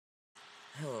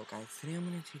Hello guys, today I'm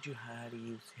going to teach you how to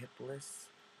use HitBliss.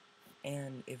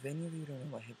 And if any of you don't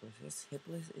know what HitBliss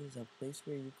is a place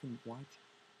where you can watch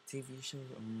TV shows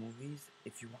or movies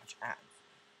if you watch ads.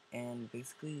 And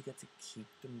basically you get to keep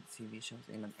the TV shows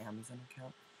in an Amazon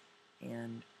account,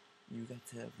 and you get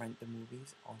to rent the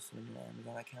movies also in your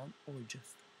Amazon account, or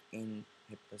just in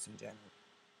HitBliss in general.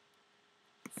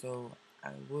 So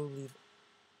I will leave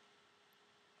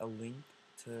a link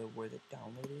to where the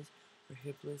download is for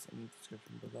HitBliss in the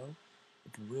description below.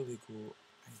 It's really cool.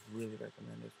 I really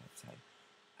recommend this website.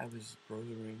 I was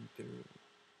browsing through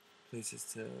places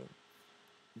to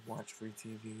watch free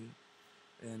TV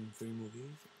and free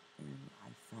movies, and I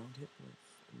found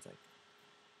HitBliss.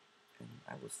 And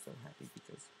I was so happy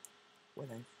because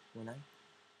when I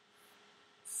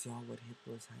saw what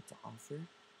HitBliss had to offer,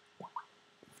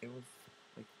 it was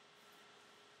like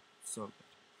so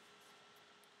good.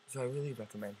 So I really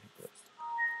recommend HitBliss.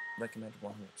 Recommend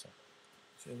 100%.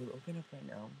 So it will open up right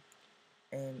now.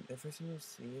 And the first thing you'll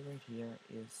see right here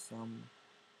is some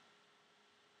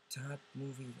top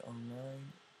movies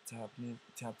online, top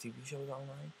TV shows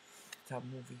online, top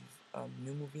movies,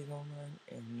 new movies online,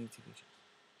 and new TV shows.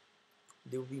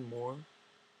 There will be more,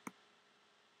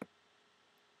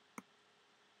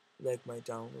 like my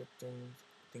download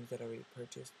things that I already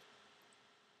purchased,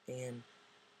 and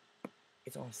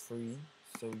it's all free,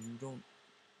 so you don't,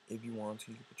 if you want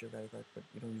to, you can put your credit card, but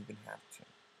you don't even have to.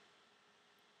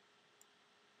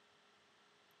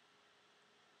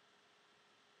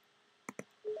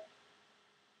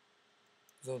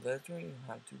 So that's where you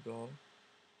have to go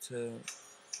to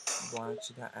watch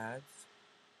the ads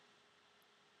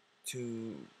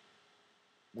to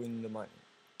win the money.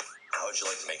 How would you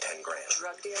like to make 10 grand?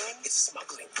 Drug dealing? It's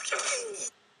smuggling.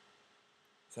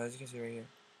 So as you can see right here,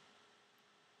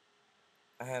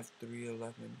 I have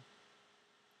 311.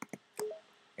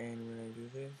 And when I do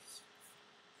this,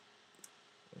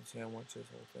 let's say I watch this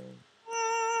whole thing,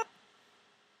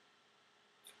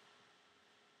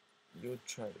 you'll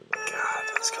try to learn. God,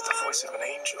 it's got the voice of an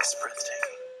angel. It's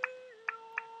breathtaking.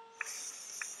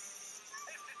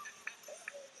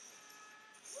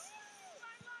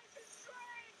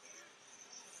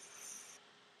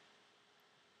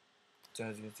 So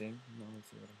as you can see, now let's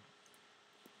see what I have.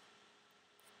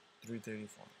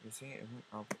 334. You see, it went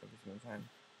up every single time.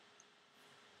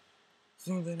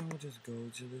 So then I'll just go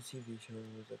to the TV show.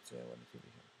 Let's say I want a TV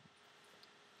show.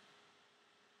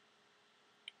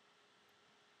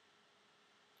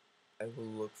 I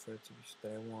will look for a TV show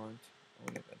that I want on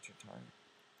Adventure Time.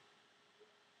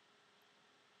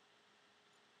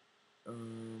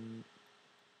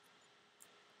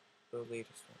 The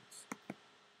latest ones.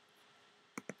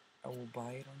 I will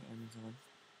buy it on Amazon.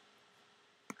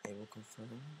 I will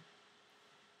confirm.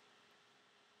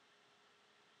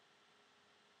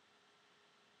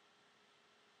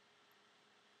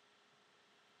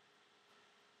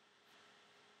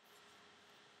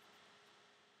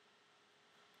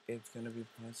 It's gonna be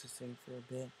processing for a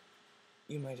bit.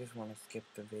 You might just want to skip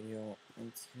the video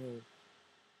until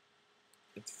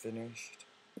it's finished.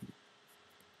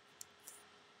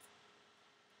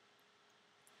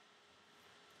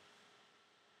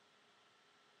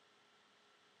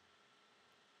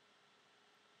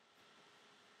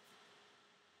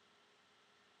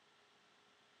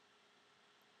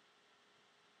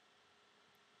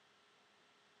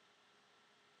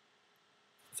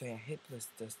 So yeah, HitBliss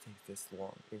does take this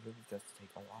long. It really does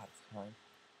take a lot of time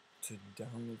to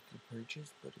download the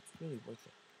purchase, but it's really worth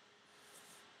it.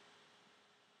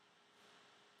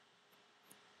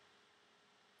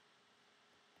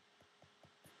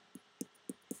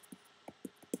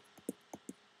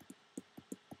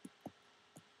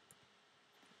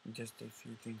 Just a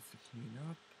few things to clean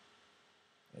up,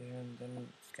 and then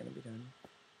it's gonna be done.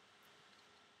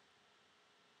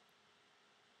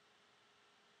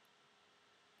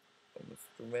 Almost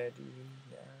ready,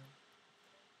 yeah.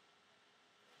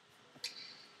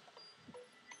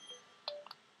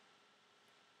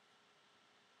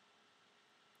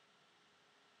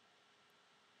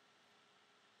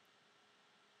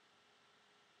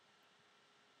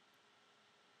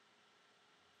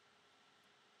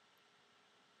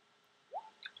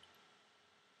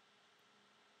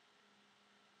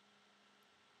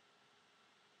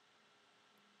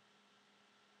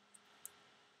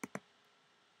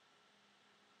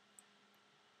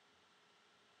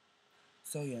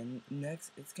 So yeah,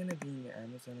 next it's gonna be in your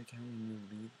Amazon account when you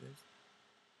leave this.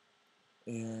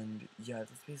 And yeah,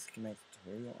 that's basically my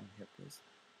tutorial on HitBliss.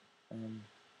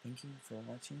 Thank you for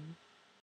watching.